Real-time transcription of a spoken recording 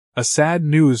A sad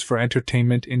news for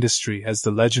entertainment industry as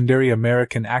the legendary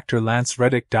American actor Lance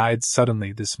Reddick died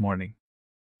suddenly this morning.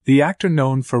 The actor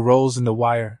known for roles in The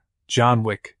Wire, John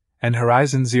Wick, and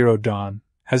Horizon Zero Dawn,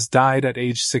 has died at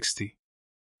age 60.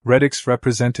 Reddick's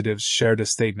representatives shared a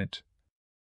statement.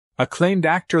 Acclaimed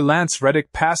actor Lance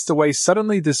Reddick passed away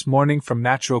suddenly this morning from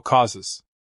natural causes.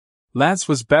 Lance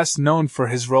was best known for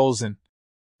his roles in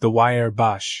The Wire,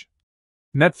 Bosch,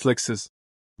 Netflix's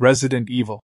Resident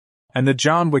Evil, and the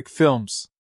John Wick films.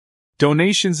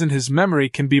 Donations in his memory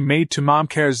can be made to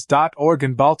momcares.org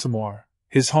in Baltimore,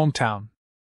 his hometown.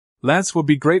 Lance will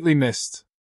be greatly missed.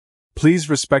 Please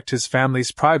respect his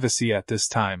family's privacy at this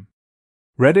time.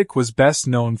 Reddick was best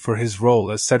known for his role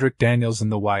as Cedric Daniels in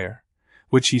The Wire,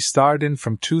 which he starred in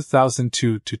from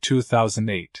 2002 to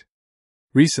 2008.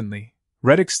 Recently,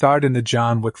 Reddick starred in the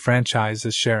John Wick franchise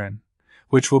as Charon,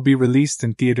 which will be released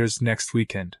in theaters next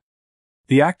weekend.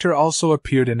 The actor also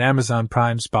appeared in Amazon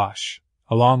Prime's Bosch,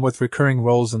 along with recurring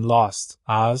roles in Lost,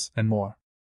 Oz, and more.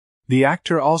 The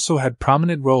actor also had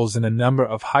prominent roles in a number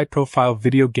of high-profile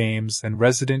video games and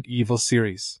Resident Evil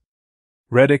series.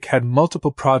 Reddick had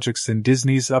multiple projects in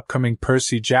Disney's upcoming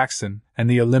Percy Jackson and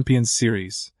the Olympian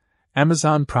series,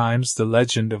 Amazon Prime's The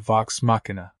Legend of Vox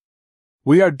Machina.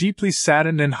 We are deeply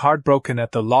saddened and heartbroken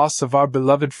at the loss of our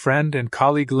beloved friend and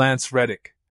colleague Lance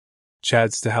Reddick, Chad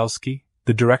Stahelski,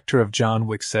 the director of John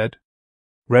Wick, said.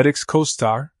 Reddick's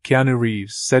co-star, Keanu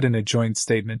Reeves, said in a joint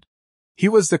statement, "He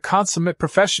was the consummate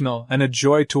professional and a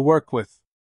joy to work with.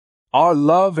 Our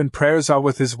love and prayers are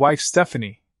with his wife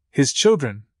Stephanie, his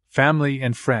children, family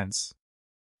and friends.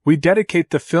 We dedicate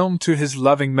the film to his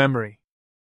loving memory.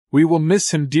 We will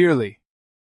miss him dearly.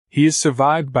 He is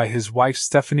survived by his wife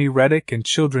Stephanie Reddick and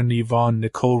children Yvonne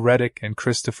Nicole Reddick and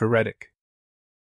Christopher Reddick."